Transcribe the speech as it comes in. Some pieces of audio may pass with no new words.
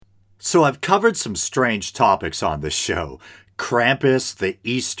So I've covered some strange topics on this show. Krampus, the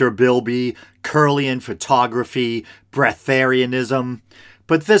Easter Bilby, Curlian photography, breatharianism.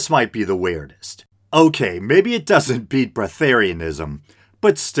 But this might be the weirdest. Okay, maybe it doesn't beat breatharianism,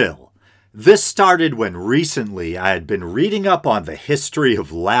 but still. This started when recently I had been reading up on the history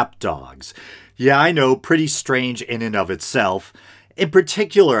of lapdogs. Yeah, I know, pretty strange in and of itself. In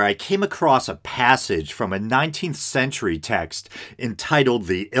particular, I came across a passage from a 19th century text entitled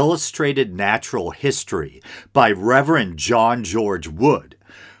The Illustrated Natural History by Reverend John George Wood.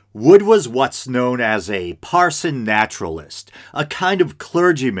 Wood was what's known as a parson naturalist, a kind of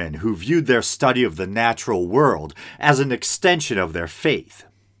clergyman who viewed their study of the natural world as an extension of their faith.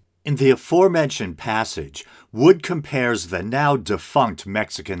 In the aforementioned passage, Wood compares the now defunct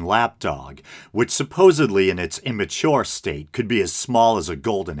Mexican lapdog, which supposedly in its immature state could be as small as a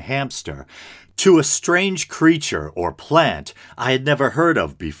golden hamster, to a strange creature or plant I had never heard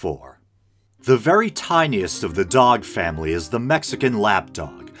of before. The very tiniest of the dog family is the Mexican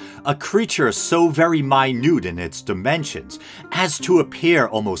lapdog, a creature so very minute in its dimensions as to appear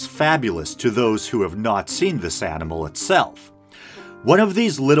almost fabulous to those who have not seen this animal itself. One of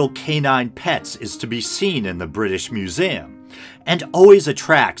these little canine pets is to be seen in the British Museum, and always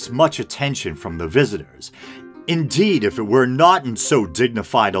attracts much attention from the visitors. Indeed, if it were not in so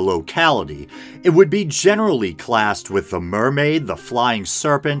dignified a locality, it would be generally classed with the mermaid, the flying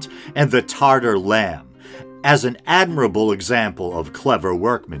serpent, and the Tartar lamb, as an admirable example of clever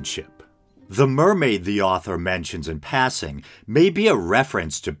workmanship. The mermaid the author mentions in passing may be a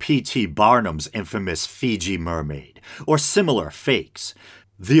reference to P.T. Barnum's infamous Fiji mermaid, or similar fakes.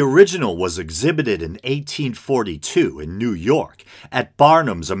 The original was exhibited in 1842 in New York at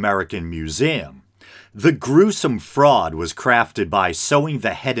Barnum's American Museum. The gruesome fraud was crafted by sewing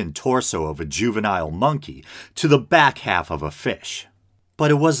the head and torso of a juvenile monkey to the back half of a fish.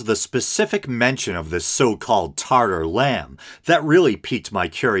 But it was the specific mention of this so-called Tartar lamb that really piqued my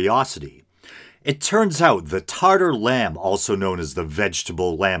curiosity. It turns out the Tartar lamb, also known as the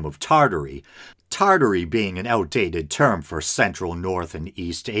vegetable lamb of Tartary, Tartary being an outdated term for Central, North, and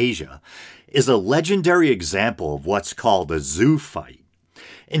East Asia, is a legendary example of what's called a zoophyte.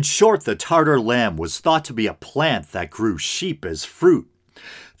 In short, the Tartar lamb was thought to be a plant that grew sheep as fruit.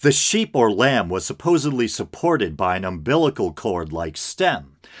 The sheep or lamb was supposedly supported by an umbilical cord-like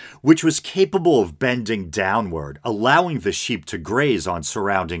stem, which was capable of bending downward, allowing the sheep to graze on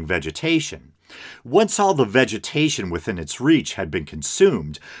surrounding vegetation. Once all the vegetation within its reach had been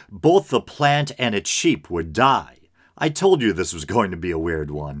consumed, both the plant and its sheep would die. I told you this was going to be a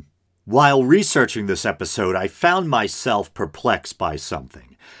weird one. While researching this episode, I found myself perplexed by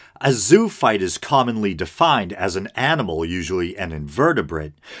something. A zoophyte is commonly defined as an animal, usually an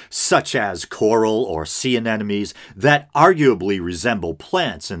invertebrate, such as coral or sea anemones, that arguably resemble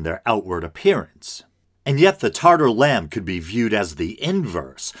plants in their outward appearance. And yet the Tartar lamb could be viewed as the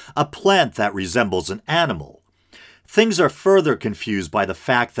inverse, a plant that resembles an animal. Things are further confused by the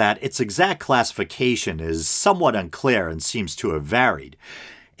fact that its exact classification is somewhat unclear and seems to have varied.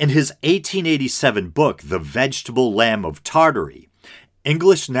 In his 1887 book, The Vegetable Lamb of Tartary,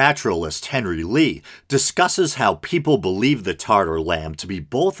 English naturalist Henry Lee discusses how people believe the Tartar lamb to be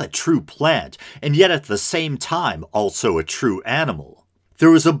both a true plant and yet at the same time also a true animal. There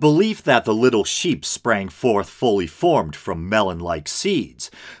was a belief that the little sheep sprang forth fully formed from melon-like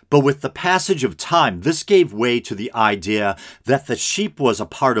seeds, but with the passage of time this gave way to the idea that the sheep was a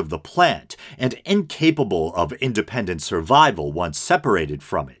part of the plant and incapable of independent survival once separated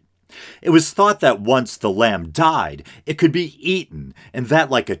from it. It was thought that once the lamb died, it could be eaten, and that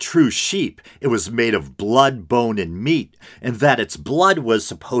like a true sheep, it was made of blood, bone, and meat, and that its blood was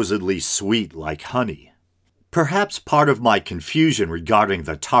supposedly sweet like honey. Perhaps part of my confusion regarding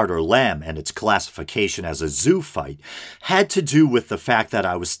the Tartar lamb and its classification as a zoophyte had to do with the fact that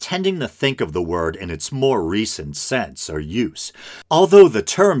I was tending to think of the word in its more recent sense or use, although the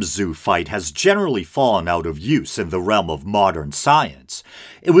term zoophyte has generally fallen out of use in the realm of modern science.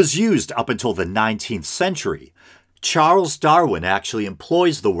 It was used up until the 19th century. Charles Darwin actually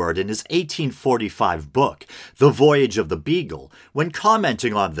employs the word in his 1845 book, The Voyage of the Beagle, when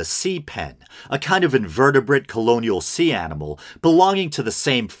commenting on the sea pen, a kind of invertebrate colonial sea animal belonging to the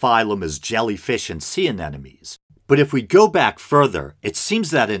same phylum as jellyfish and sea anemones. But if we go back further, it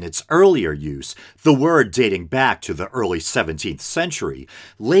seems that in its earlier use, the word dating back to the early 17th century,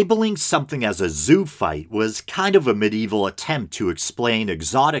 labeling something as a zoophyte was kind of a medieval attempt to explain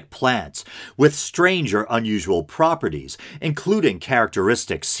exotic plants with strange or unusual properties, including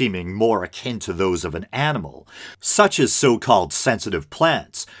characteristics seeming more akin to those of an animal, such as so-called sensitive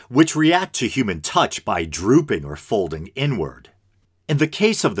plants, which react to human touch by drooping or folding inward. In the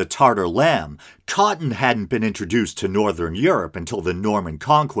case of the Tartar lamb, cotton hadn't been introduced to northern Europe until the Norman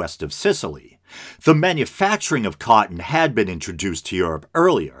conquest of Sicily. The manufacturing of cotton had been introduced to Europe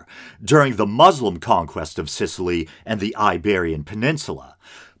earlier, during the Muslim conquest of Sicily and the Iberian Peninsula,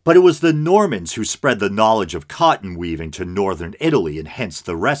 but it was the Normans who spread the knowledge of cotton weaving to northern Italy and hence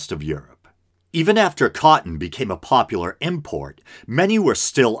the rest of Europe. Even after cotton became a popular import, many were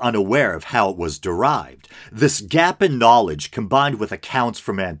still unaware of how it was derived. This gap in knowledge, combined with accounts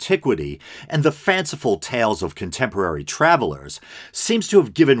from antiquity and the fanciful tales of contemporary travelers, seems to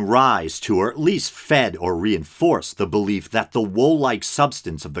have given rise to, or at least fed or reinforced, the belief that the wool-like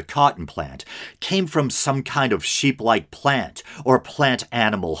substance of the cotton plant came from some kind of sheep-like plant or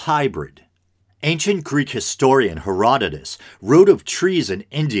plant-animal hybrid. Ancient Greek historian Herodotus wrote of trees in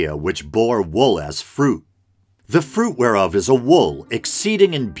India which bore wool as fruit. The fruit whereof is a wool,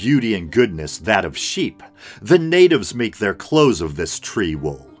 exceeding in beauty and goodness that of sheep. The natives make their clothes of this tree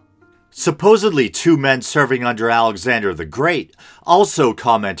wool. Supposedly 2 men serving under Alexander the Great also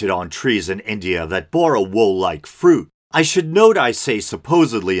commented on trees in India that bore a wool-like fruit. I should note I say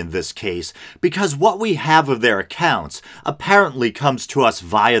supposedly in this case because what we have of their accounts apparently comes to us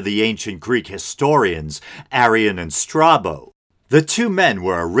via the ancient Greek historians Arrian and Strabo. The 2 men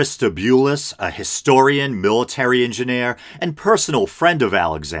were Aristobulus, a historian, military engineer, and personal friend of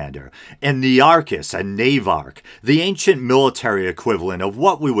Alexander, and Nearchus, a navarch, the ancient military equivalent of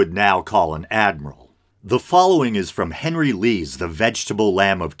what we would now call an admiral. The following is from Henry Lee's The Vegetable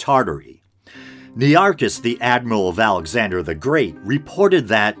Lamb of Tartary. Nearchus, the admiral of Alexander the Great, reported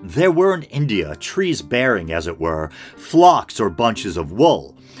that there were in India trees bearing, as it were, flocks or bunches of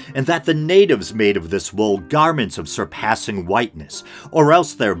wool, and that the natives made of this wool garments of surpassing whiteness, or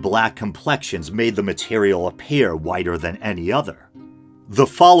else their black complexions made the material appear whiter than any other. The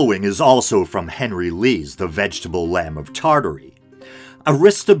following is also from Henry Lee's The Vegetable Lamb of Tartary.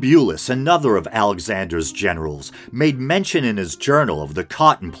 Aristobulus, another of Alexander's generals, made mention in his journal of the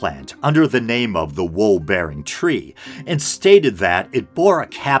cotton plant under the name of the wool-bearing tree, and stated that it bore a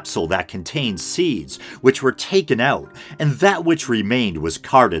capsule that contained seeds which were taken out, and that which remained was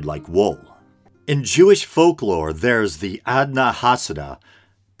carded like wool. In Jewish folklore, there's the Adna Hasada,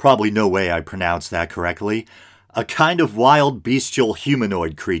 probably no way I pronounced that correctly, a kind of wild bestial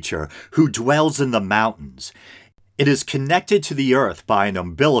humanoid creature who dwells in the mountains. It is connected to the earth by an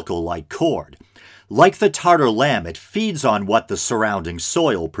umbilical-like cord. Like the Tartar lamb, it feeds on what the surrounding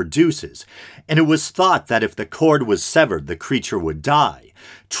soil produces, and it was thought that if the cord was severed, the creature would die.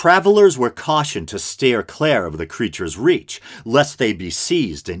 Travelers were cautioned to steer clear of the creature's reach, lest they be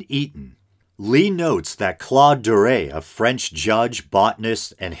seized and eaten. Lee notes that Claude Duret, a French judge,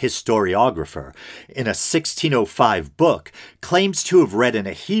 botanist, and historiographer, in a 1605 book, claims to have read in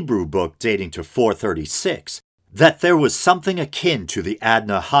a Hebrew book dating to 436, that there was something akin to the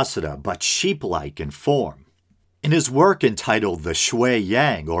Adna Hasada, but sheep-like in form. In his work entitled The Shui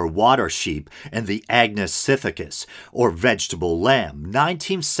Yang, or Water Sheep, and the Agnus Scythicus, or Vegetable Lamb,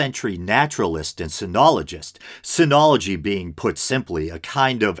 19th century naturalist and sinologist, sinology being put simply a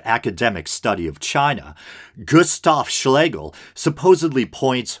kind of academic study of China, Gustav Schlegel supposedly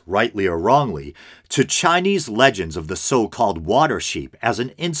points, rightly or wrongly, to Chinese legends of the so-called water sheep as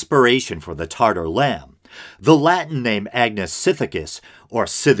an inspiration for the Tartar lamb. The Latin name Agnus Scythicus, or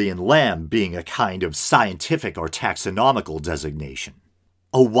Scythian lamb, being a kind of scientific or taxonomical designation.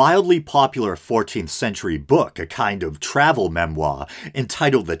 A wildly popular 14th century book, a kind of travel memoir,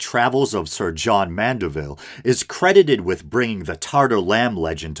 entitled The Travels of Sir John Mandeville, is credited with bringing the Tartar lamb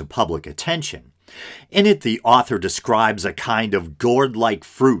legend to public attention. In it, the author describes a kind of gourd-like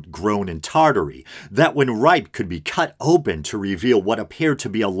fruit grown in Tartary that when ripe could be cut open to reveal what appeared to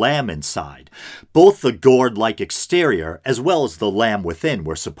be a lamb inside. Both the gourd-like exterior as well as the lamb within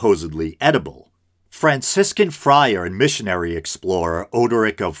were supposedly edible. Franciscan friar and missionary explorer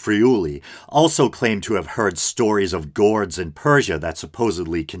Odoric of Friuli also claimed to have heard stories of gourds in Persia that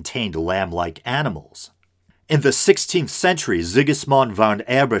supposedly contained lamb-like animals. In the 16th century, Sigismund von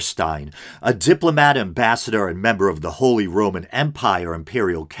Eberstein, a diplomat, ambassador, and member of the Holy Roman Empire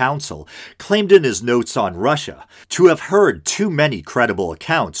Imperial Council, claimed in his notes on Russia to have heard too many credible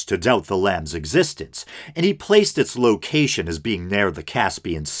accounts to doubt the lamb's existence, and he placed its location as being near the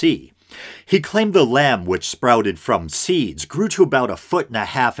Caspian Sea. He claimed the lamb, which sprouted from seeds, grew to about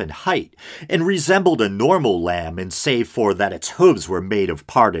 1.5 feet in height and resembled a normal lamb in save for that its hooves were made of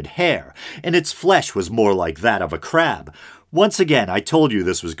parted hair and its flesh was more like that of a crab. Once again, I told you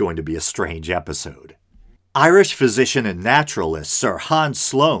this was going to be a strange episode. Irish physician and naturalist Sir Hans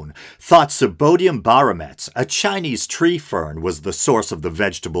Sloane thought Subodium barometz, a Chinese tree fern, was the source of the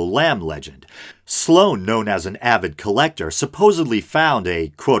vegetable lamb legend. Sloane, known as an avid collector, supposedly found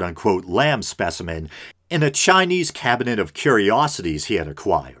a quote-unquote lamb specimen in a Chinese cabinet of curiosities he had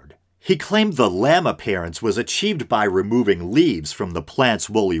acquired. He claimed the lamb appearance was achieved by removing leaves from the plant's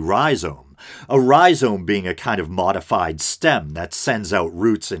woolly rhizome, a rhizome being a kind of modified stem that sends out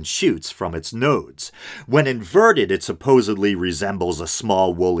roots and shoots from its nodes. When inverted, it supposedly resembles a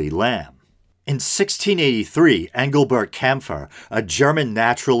small woolly lamb. In 1683, Engelbert Kaempfer, a German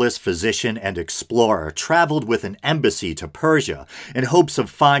naturalist, physician, and explorer, traveled with an embassy to Persia in hopes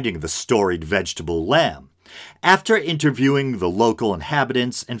of finding the storied vegetable lamb. After interviewing the local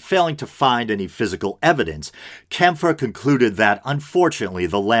inhabitants and failing to find any physical evidence, Kaempfer concluded that, unfortunately,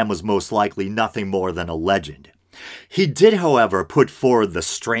 the lamb was most likely nothing more than a legend. He did, however, put forward the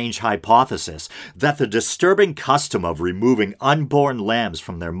strange hypothesis that the disturbing custom of removing unborn lambs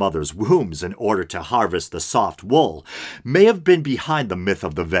from their mothers' wombs in order to harvest the soft wool may have been behind the myth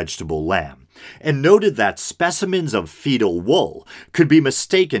of the vegetable lamb, and noted that specimens of fetal wool could be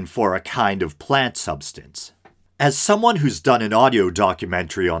mistaken for a kind of plant substance. As someone who's done an audio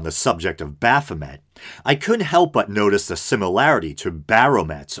documentary on the subject of Baphomet, I couldn't help but notice the similarity to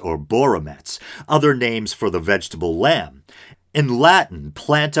barometz or borometz, other names for the vegetable lamb. In Latin,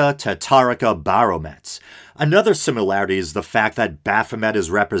 Planta Tartarica barometz. Another similarity is the fact that Baphomet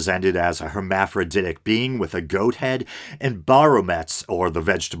is represented as a hermaphroditic being with a goat head, and barometz, or the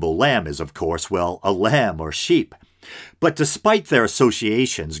vegetable lamb, is of course, well, a lamb or sheep. But despite their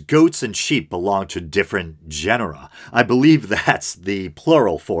associations, goats and sheep belong to different genera. I believe that's the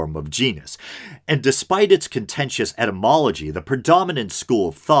plural form of genus. And despite its contentious etymology, the predominant school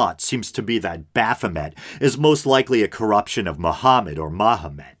of thought seems to be that Baphomet is most likely a corruption of Muhammad or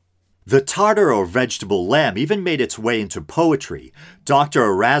Mahomet. The Tartar or vegetable lamb even made its way into poetry. Dr.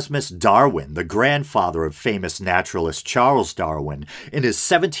 Erasmus Darwin, the grandfather of famous naturalist Charles Darwin, in his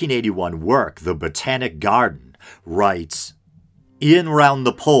 1781 work, The Botanic Garden, writes, "E'en round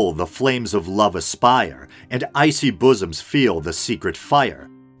the pole the flames of love aspire, and icy bosoms feel the secret fire.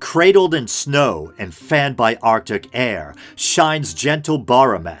 Cradled in snow and fanned by arctic air, shines gentle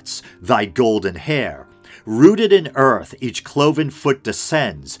barometz, thy golden hair. Rooted in earth each cloven foot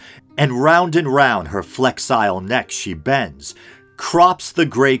descends, and round her flexile neck she bends. Crops the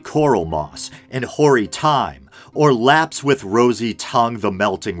grey coral moss in hoary time, or laps with rosy tongue the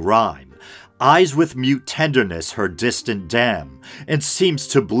melting rime. Eyes with mute tenderness her distant dam, and seems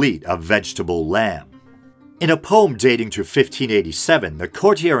to bleat a vegetable lamb." In a poem dating to 1587, the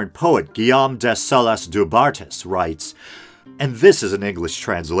courtier and poet Guillaume de Salas-Dubartas writes, and this is an English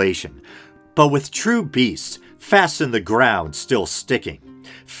translation, "But with true beasts, fast in the ground still sticking,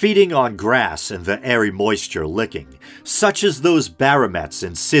 feeding on grass and the airy moisture licking, such as those barometz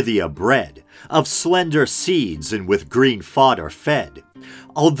in Scythia bred, of slender seeds and with green fodder fed.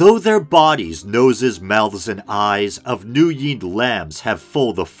 Although their bodies, noses, mouths, and eyes of new-yeaned lambs have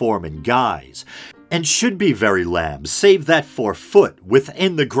full the form and guise, and should be very lambs, save that for foot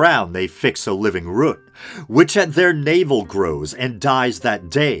within the ground they fix a living root, which at their navel grows and dies that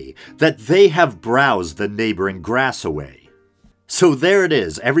day, that they have browsed the neighboring grass away." So there it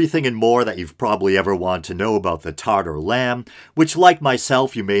is, everything and more that you've probably ever wanted to know about the Tartar lamb, which like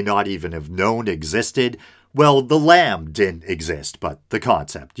myself you may not even have known existed. Well, the lamb didn't exist, but the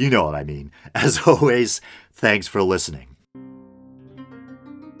concept, you know what I mean. As always, thanks for listening.